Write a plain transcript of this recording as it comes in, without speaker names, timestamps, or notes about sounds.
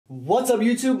What's up,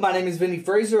 YouTube? My name is Vinny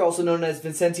Fraser, also known as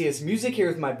Vincentius Music, here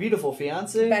with my beautiful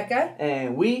fiance, Becca.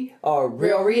 And we are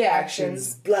Real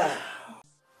Reactions. Blah.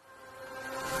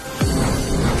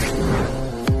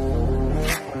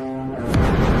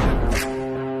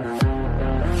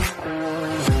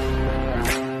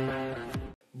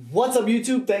 What's up,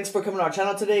 YouTube? Thanks for coming to our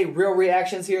channel today. Real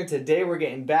Reactions here, and today we're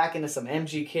getting back into some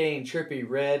MGK and Trippie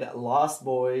Red Lost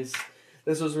Boys.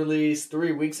 This was released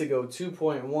 3 weeks ago,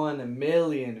 2.1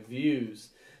 million views.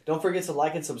 Don't forget to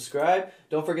like and subscribe.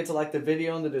 Don't forget to like the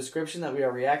video in the description that we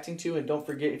are reacting to. And don't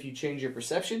forget, if you change your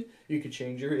perception, you can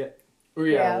change your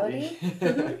reality.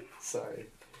 Sorry.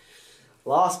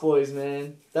 Lost Boys,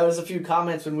 man. That was a few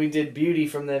comments when we did Beauty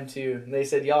from them too. And they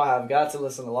said, y'all have got to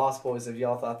listen to Lost Boys if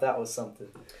y'all thought that was something.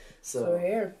 So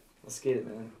here. Let's get it,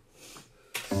 man.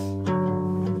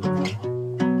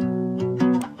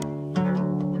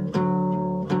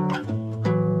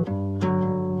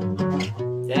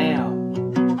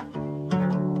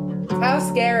 How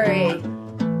scary.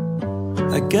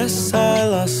 I guess I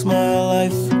lost my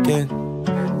life again.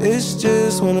 It's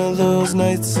just one of those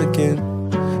nights again.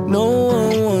 No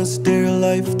one wants their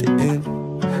life to end.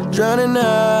 Drowning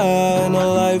out in a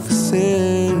life of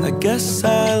sin. I guess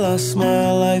I lost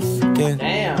my life again.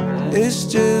 Damn, man. It's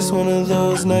just one of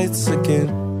those nights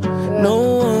again. No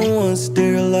one wants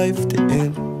their life to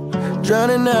end.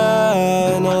 Drowning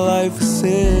out in a life of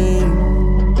sin.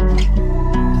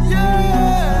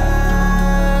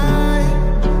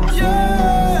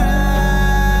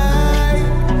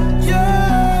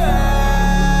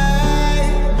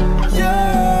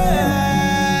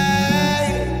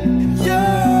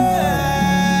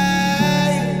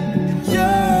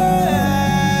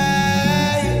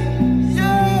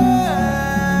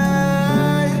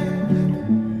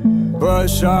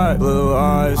 Bloodshot, blue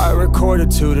eyes. I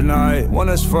recorded two tonight. One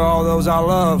is for all those I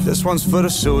love. This one's for the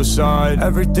suicide.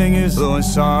 Everything is blue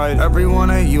inside.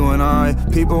 Everyone ain't you and I.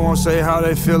 People won't say how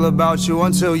they feel about you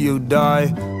until you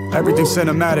die. Everything's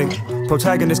cinematic.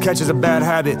 Protagonist catches a bad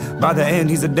habit. By the end,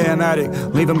 he's a damn addict.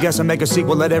 Leave him guess and make a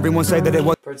sequel. Let everyone say that it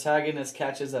was. Protagonist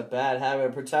catches a bad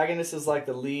habit. Protagonist is like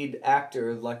the lead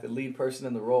actor, like the lead person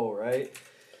in the role, right?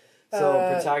 So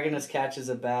protagonist catches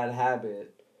a bad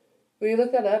habit. Will you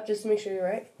look that up just to make sure you're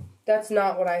right? That's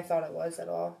not what I thought it was at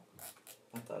all.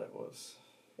 I thought it was.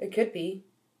 It could be.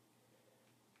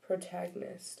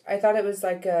 Protagonist. I thought it was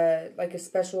like a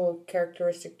special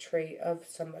characteristic trait of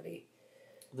somebody.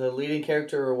 The leading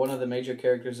character or one of the major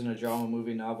characters in a drama,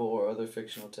 movie, novel, or other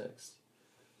fictional text.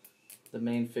 The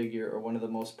main figure or one of the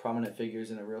most prominent figures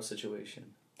in a real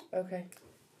situation. Okay.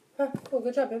 Huh, cool.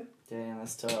 Good job, man. Damn,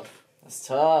 that's tough. That's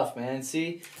tough, man.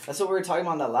 See, that's what we were talking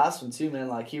about in that last one too, man.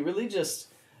 Like, he really just,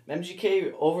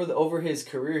 MGK, over his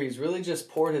career, he's really just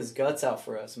poured his guts out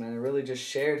for us, man. And really just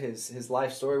shared his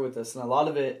life story with us. And a lot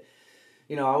of it,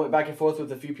 you know, I went back and forth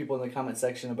with a few people in the comment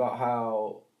section about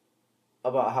how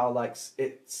like,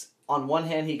 it's, on one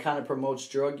hand, he kind of promotes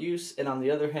drug use, and on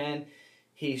the other hand,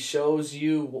 he shows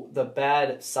you the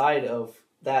bad side of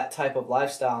that type of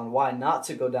lifestyle and why not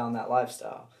to go down that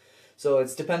lifestyle. So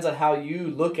it depends on how you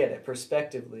look at it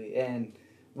prospectively. And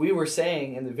we were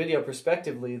saying in the video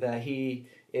prospectively that he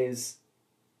is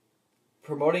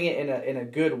promoting it in a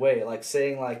good way. Like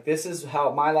saying, like, this is how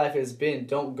my life has been.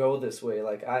 Don't go this way.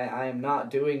 Like, I am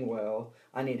not doing well.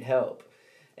 I need help.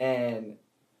 And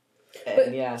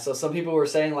yeah, so some people were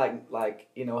saying, like,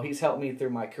 you know, he's helped me through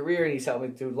my career and he's helped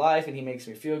me through life and he makes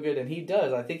me feel good. And he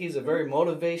does. I think he's a very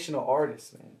motivational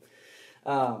artist, man.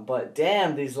 But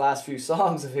damn, these last few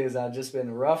songs of his have just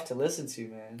been rough to listen to,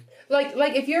 man. Like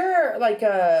if you're like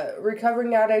a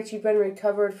recovering addict, you've been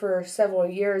recovered for several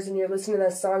years, and you're listening to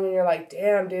that song, and you're like,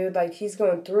 damn, dude, like, he's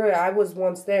going through it. I was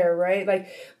once there, right? Like,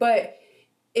 but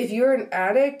if you're an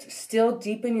addict, still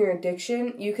deep in your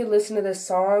addiction, you could listen to this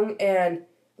song and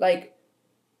like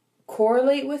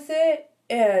correlate with it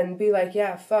and be like,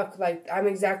 yeah, fuck, like, I'm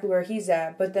exactly where he's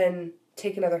at, but then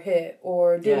take another hit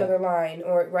or do another line,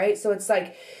 or right. So it's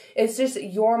like, it's just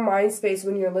your mind space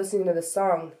when you're listening to the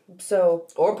song. So,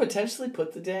 or potentially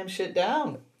put the damn shit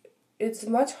down. It's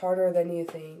much harder than you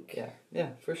think.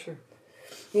 Yeah, for sure.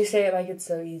 You say it like it's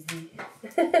so easy.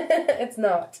 It's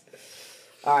not.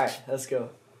 All right, let's go.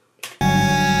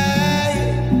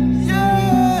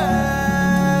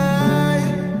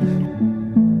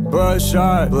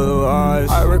 Bloodshot, blue eyes.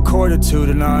 I recorded two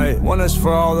tonight. One is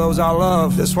for all those I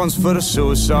love. This one's for the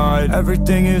suicide.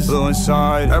 Everything is blue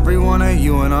inside. Everyone ain't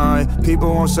you and I.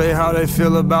 People won't say how they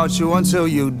feel about you until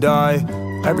you die.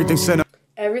 Everything's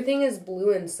Everything is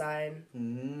blue inside.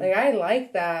 Mm-hmm. Like, I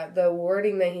like that, the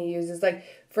wording that he uses. Like,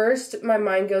 first my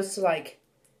mind goes to like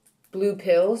blue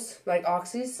pills, like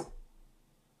oxys.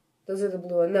 Those are the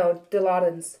blue ones. No,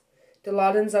 Dilaudidins.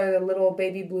 Dilaudidins are the little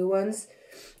baby blue ones.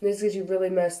 This gets you really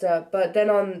messed up. But then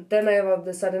all of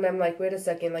a sudden I'm like, wait a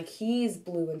second, like he's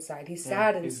blue inside. He's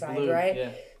sad inside, blue, right?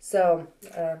 Yeah. So,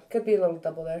 could be a little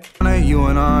double there. You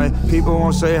and I, people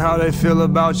won't say how they feel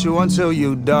about you until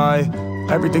you die.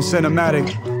 Everything's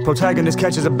cinematic. Protagonist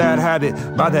catches a bad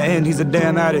habit. By the end, he's a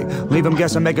damn addict. Leave him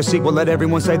guessing, make a sequel. Let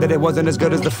everyone say that it wasn't as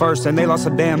good as the first, and they lost a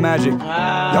damn magic.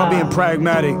 Y'all being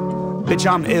pragmatic. Bitch,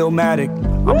 I'm illmatic.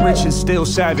 I'm rich and still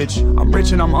savage. I'm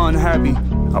rich and I'm unhappy.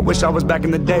 I wish I was back in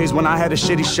the days when I had a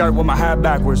shitty shirt with my hat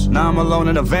backwards. Now I'm alone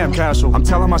in a vamp castle. I'm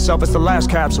telling myself it's the last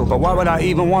capsule. But why would I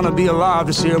even want to be alive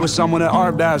this year with someone at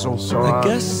Art Basel? So I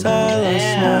guess I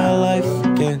lost my life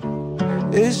again.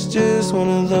 It's just one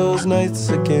of those nights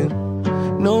again.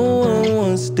 No one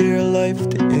wants their life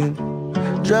to end.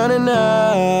 Drowning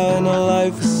out in a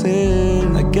life of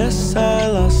sin. I guess I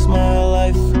lost my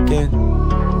life again.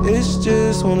 It's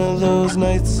just one of those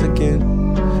nights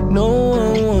again. No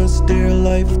one wants their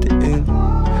life to end.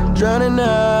 Drowning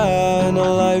out in a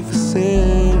life of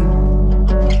sin.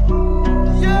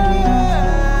 Yeah,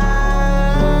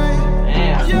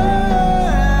 yeah, yeah,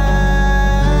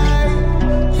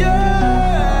 yeah,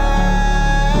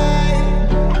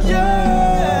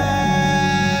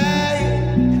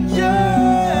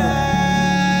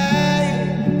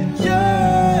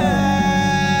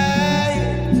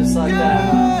 yeah. Just like that.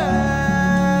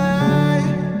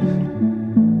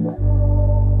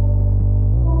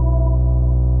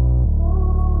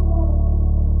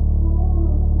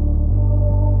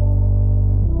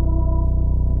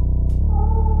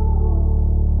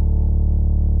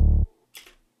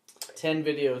 Ten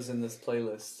videos in this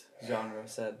playlist genre,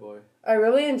 sad boy. I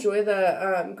really enjoy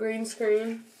the green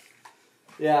screen.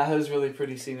 Yeah, it was really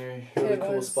pretty scenery. Really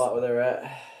cool spot where they're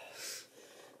at.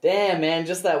 Damn, man,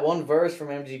 just that one verse from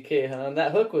MGK, huh? And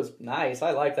that hook was nice.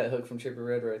 I like that hook from Trippie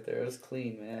Redd right there. It was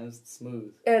clean, man. It was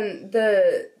smooth. And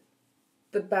the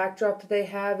backdrop that they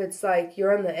have, it's like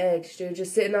you're on the edge, dude.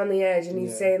 Just sitting on the edge, and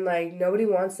he's saying like nobody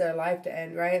wants their life to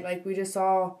end, right? Like we just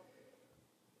all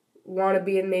want to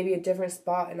be in maybe a different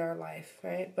spot in our life,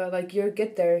 right? But like you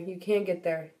get there, you can't get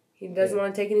there. He doesn't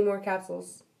want to take any more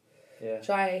capsules. Yeah.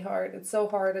 Try hard. It's so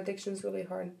hard. Addiction's really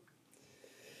hard.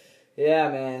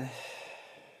 Yeah, man.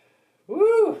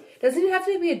 Woo! Doesn't even have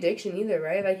to be addiction either,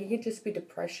 right? Like it could just be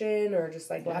depression or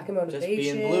just like lack of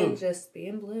motivation. Just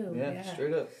being blue. Yeah,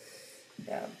 straight up.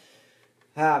 Yeah.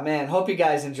 Ah, man. Hope you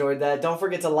guys enjoyed that. Don't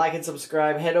forget to like and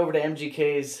subscribe. Head over to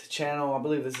MGK's channel. I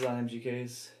believe this is on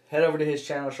MGK's. Head over to his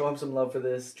channel. Show him some love for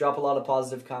this. Drop a lot of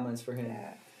positive comments for him.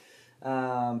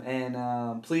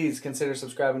 Yeah. Please consider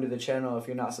subscribing to the channel if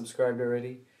you're not subscribed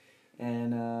already.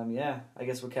 And, yeah, I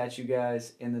guess we'll catch you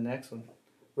guys in the next one.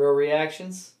 Real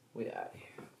reactions. We out here.